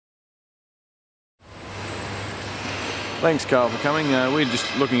Thanks, Carl, for coming. We're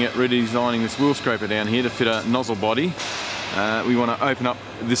just looking at redesigning this wheel scraper down here to fit a nozzle body. We want to open up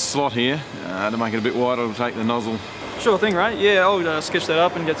this slot here to make it a bit wider to take the nozzle. Sure thing, Ray. Yeah, I'll sketch that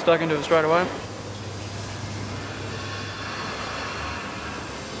up and get stuck into it straight away.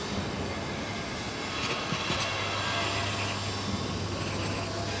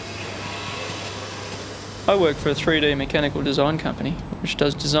 I work for a 3D mechanical design company which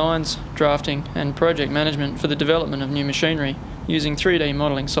does designs, drafting and project management for the development of new machinery using 3D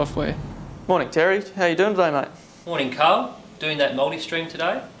modelling software. Morning Terry, how you doing today mate? Morning Carl, doing that multi-stream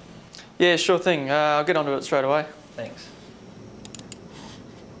today? Yeah, sure thing, I'll get onto it straight away. Thanks.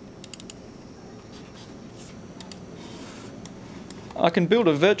 I can build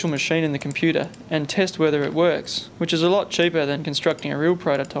a virtual machine in the computer and test whether it works, which is a lot cheaper than constructing a real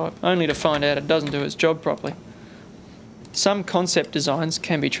prototype, only to find out it doesn't do its job properly. Some concept designs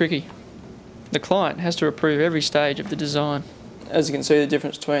can be tricky. The client has to approve every stage of the design. As you can see the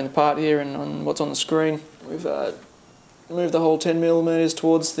difference between the part here and on what's on the screen, we've moved the whole 10mm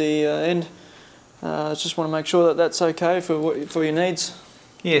towards the end. Just want to make sure that that's okay for your needs.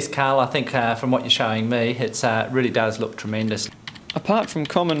 Yes, Carl, I think from what you're showing me, it really does look tremendous. Apart from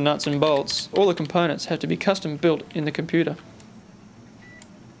common nuts and bolts, all the components have to be custom built in the computer.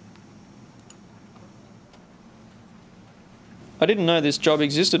 I didn't know this job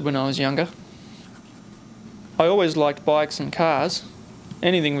existed when I was younger. I always liked bikes and cars,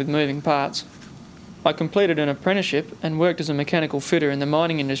 anything with moving parts. I completed an apprenticeship and worked as a mechanical fitter in the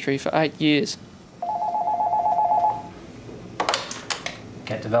mining industry for 8 years.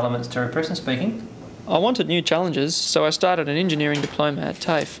 Cat Developments, Draftsperson speaking. I wanted new challenges, so I started an engineering diploma at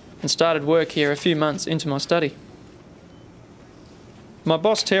TAFE and started work here a few months into my study. My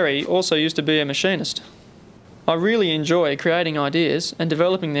boss Terry also used to be a machinist. I really enjoy creating ideas and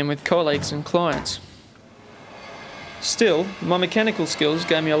developing them with colleagues and clients. Still, my mechanical skills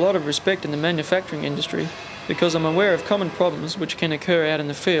gave me a lot of respect in the manufacturing industry because I'm aware of common problems which can occur out in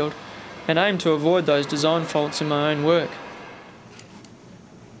the field and aim to avoid those design faults in my own work.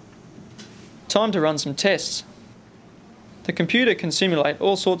 Time to run some tests. The computer can simulate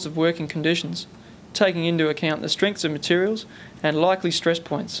all sorts of working conditions, taking into account the strengths of materials and likely stress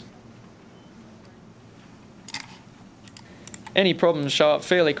points. Any problems show up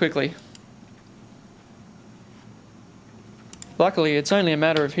fairly quickly. Luckily, it's only a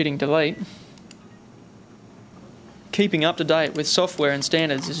matter of hitting delete. Keeping up to date with software and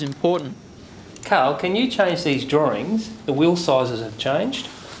standards is important. Carl, can you change these drawings? The wheel sizes have changed.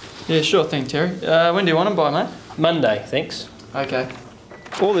 Yeah, sure thing, Terry. When do you want them by, mate? Monday, thanks. Okay.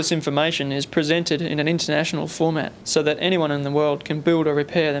 All this information is presented in an international format so that anyone in the world can build or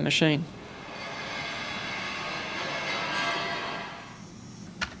repair their machine.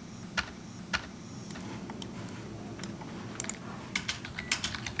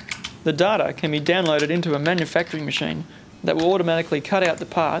 The data can be downloaded into a manufacturing machine that will automatically cut out the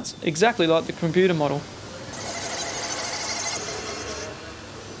parts exactly like the computer model.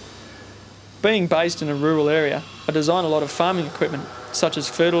 Being based in a rural area, I design a lot of farming equipment such as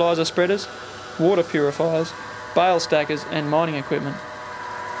fertiliser spreaders, water purifiers, bale stackers and mining equipment.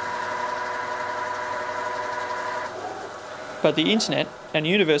 But the internet and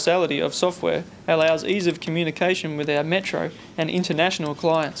universality of software allows ease of communication with our metro and international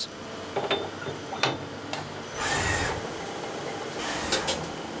clients.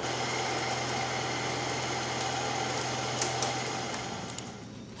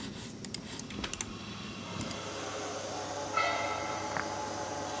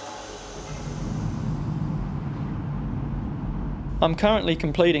 I'm currently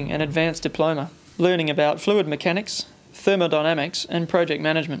completing an advanced diploma, learning about fluid mechanics, thermodynamics and project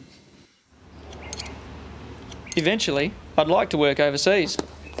management. Eventually, I'd like to work overseas.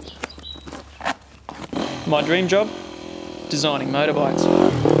 My dream job? Designing motorbikes.